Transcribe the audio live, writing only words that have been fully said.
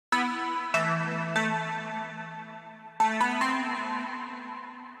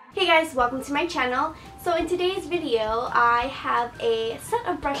guys, welcome to my channel. So in today's video I have a set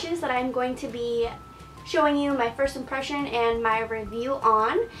of brushes that I'm going to be showing you my first impression and my review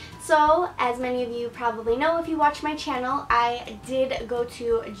on. So as many of you probably know if you watch my channel, I did go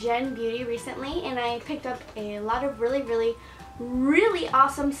to GenBeauty recently and I picked up a lot of really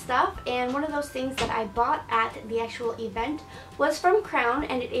awesome stuff, and one of those things that I bought at the actual event was from Crown,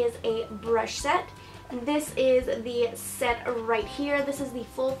 and it is a brush set. This is the set right here. This is the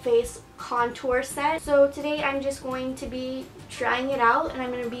full face contour set. So today I'm just going to be trying it out and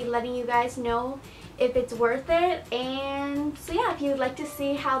I'm going to be letting you guys know if it's worth it. And so yeah, if you would like to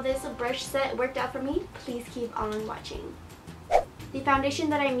see how this brush set worked out for me, please keep on watching. The foundation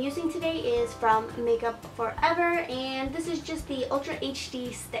that I'm using today is from Makeup Forever, and this is just the Ultra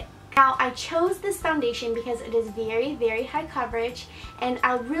HD stick. Now I chose this foundation because it is very high coverage, and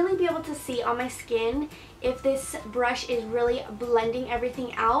I'll really be able to see on my skin if this brush is really blending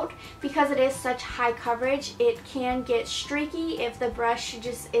everything out. Because it is such high coverage, it can get streaky if the brush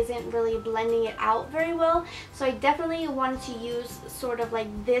just isn't really blending it out very well. So I definitely wanted to use sort of like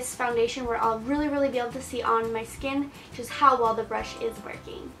this foundation where I'll really be able to see on my skin just how well the brush is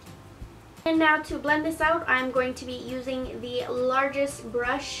working. And now to blend this out, I'm going to be using the largest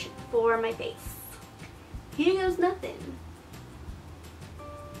brush for my face. Here goes nothing.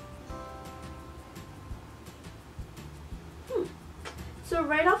 So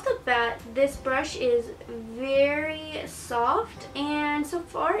right off the bat, this brush is very soft, and so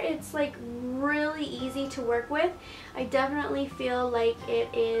far it's like really easy to work with. I definitely feel like it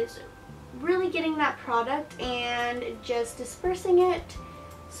is really getting that product and just dispersing it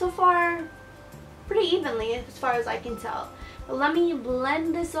so far pretty evenly as far as I can tell. But let me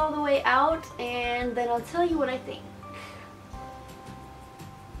blend this all the way out and then I'll tell you what I think.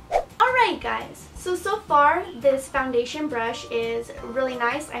 Alright guys, so far this foundation brush is really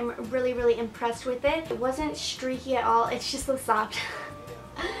nice. I'm really impressed with it. It wasn't streaky at all, it's just so soft.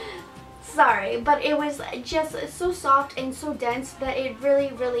 Sorry, but it was just so soft and so dense that it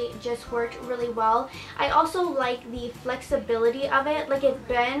really just worked really well. I also like the flexibility of it. Like, it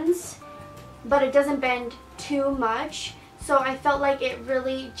bends, but it doesn't bend too much. So I felt like it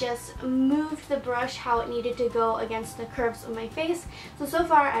really just moved the brush how it needed to go against the curves of my face. So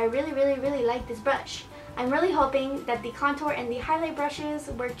far I really like this brush. I'm really hoping that the contour and the highlight brushes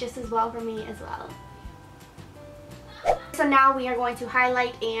work just as well for me as well. So now we are going to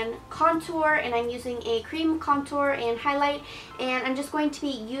highlight and contour, and I'm using a cream contour and highlight, and I'm just going to be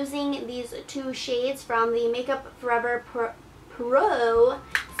using these two shades from the Makeup Forever Pro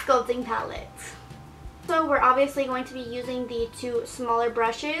Sculpting Palette. So we're obviously going to be using the two smaller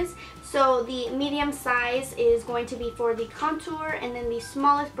brushes. So the medium size is going to be for the contour, and then the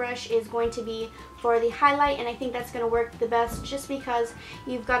smallest brush is going to be for the highlight, and I think that's going to work the best just because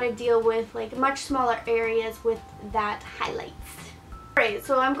you've got to deal with like much smaller areas with that highlight. Alright,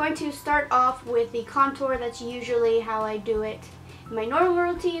 so I'm going to start off with the contour. That's usually how I do it in my normal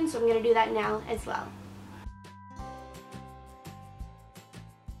routine, so I'm going to do that now as well.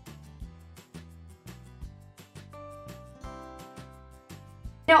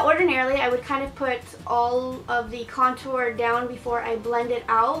 Now ordinarily I would kind of put all of the contour down before I blend it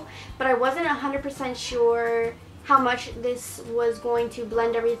out, but I wasn't 100% sure how much this was going to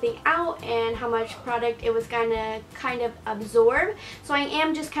blend everything out and how much product it was gonna kind of absorb. So I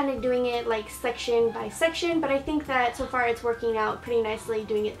am just kind of doing it like section by section, but I think that so far it's working out pretty nicely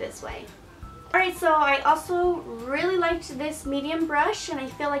doing it this way. Alright, so I also really liked this medium brush, and I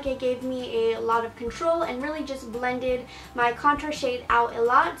feel like it gave me a lot of control and really just blended my contour shade out a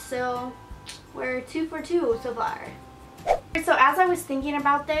lot, so we're 2 for 2 so far. So as I was thinking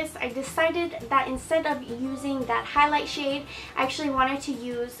about this, I decided that instead of using that highlight shade, I actually wanted to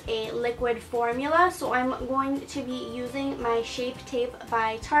use a liquid formula. So I'm going to be using my Shape Tape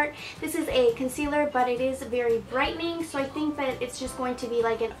by Tarte. This is a concealer, but it is very brightening, so I think that it's just going to be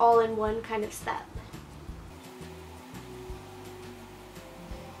like an all-in-one kind of step.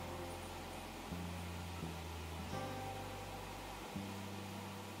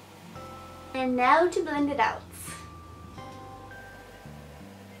 And now to blend it out.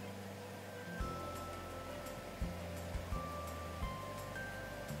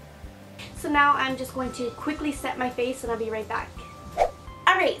 So now I'm just going to quickly set my face and I'll be right back.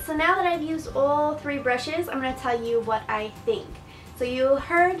 Alright, so now that I've used all three brushes, I'm going to tell you what I think. So you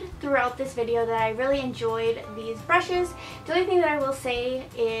heard throughout this video that I really enjoyed these brushes. The only thing that I will say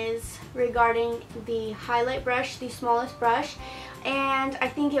is regarding the highlight brush, the smallest brush, and I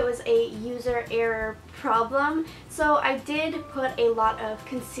think it was a user error problem. So I did put a lot of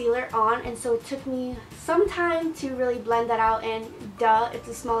concealer on, and so it took me some time to really blend that out, and duh, it's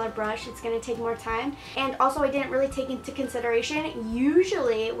a smaller brush, it's going to take more time. And also I didn't really take into consideration,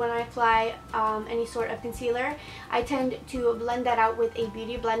 usually when I apply any sort of concealer, I tend to blend that out with a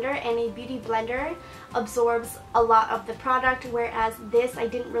beauty blender, and a beauty blender absorbs a lot of the product, whereas this I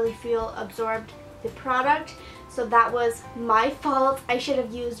didn't really feel absorbed the product. So that was my fault. I should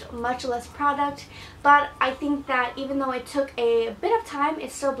have used much less product, but I think that even though it took a bit of time,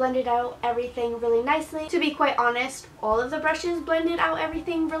 it still blended out everything really nicely. To be quite honest, all of the brushes blended out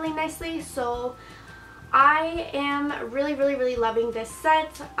everything really nicely, so I am really loving this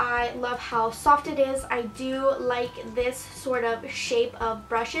set. I love how soft it is. I do like this sort of shape of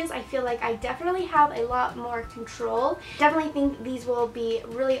brushes. I feel like I definitely have a lot more control. Definitely think these will be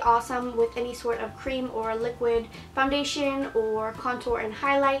really awesome with any sort of cream or liquid foundation or contour and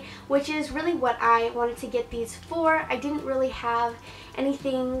highlight, which is really what I wanted to get these for. I didn't really have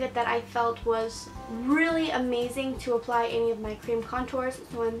anything that I felt was really amazing to apply any of my cream contours,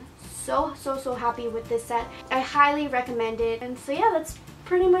 so I'm so happy with this set. I highly recommend it. And so yeah, that's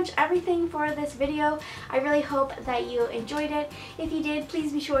pretty much everything for this video. I really hope that you enjoyed it. If you did,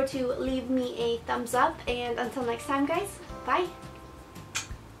 please be sure to leave me a thumbs up, and until next time guys, bye!